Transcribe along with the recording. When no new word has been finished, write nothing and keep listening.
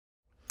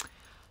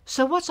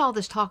So what's all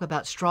this talk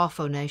about straw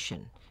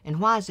phonation? And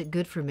why is it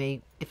good for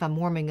me if I'm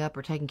warming up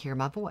or taking care of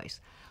my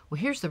voice? Well,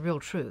 here's the real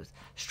truth.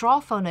 Straw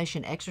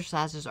phonation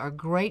exercises are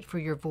great for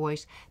your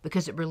voice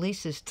because it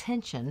releases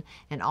tension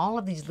in all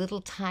of these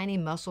little tiny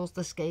muscles,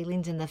 the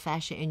scalenes and the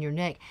fascia in your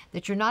neck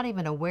that you're not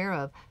even aware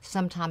of,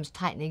 sometimes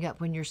tightening up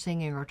when you're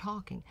singing or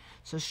talking.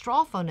 So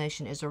straw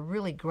phonation is a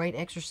really great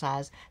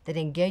exercise that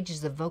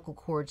engages the vocal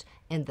cords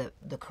in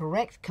the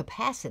correct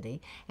capacity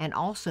and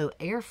also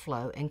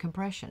airflow and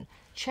compression.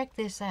 Check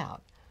this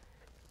out.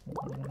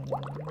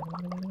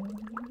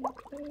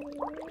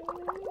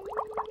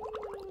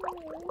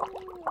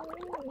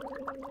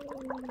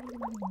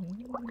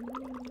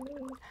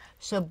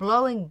 So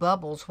blowing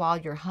bubbles while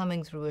you're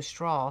humming through a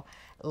straw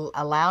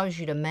allows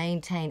you to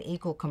maintain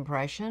equal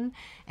compression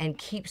and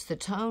keeps the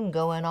tone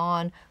going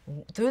on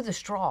through the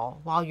straw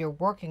while you're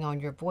working on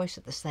your voice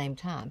at the same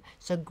time.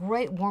 So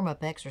great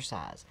warm-up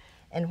exercise.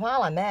 And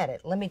while I'm at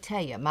it, let me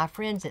tell you, my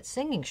friends at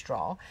Singing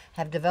Straw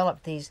have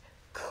developed these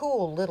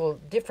cool little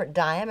different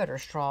diameter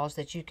straws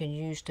that you can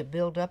use to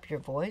build up your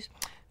voice.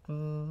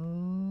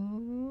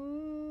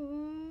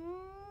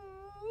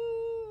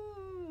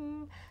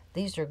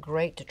 These are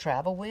great to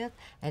travel with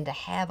and to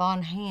have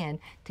on hand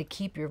to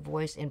keep your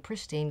voice in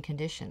pristine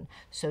condition.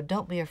 So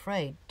don't be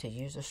afraid to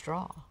use a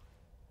straw.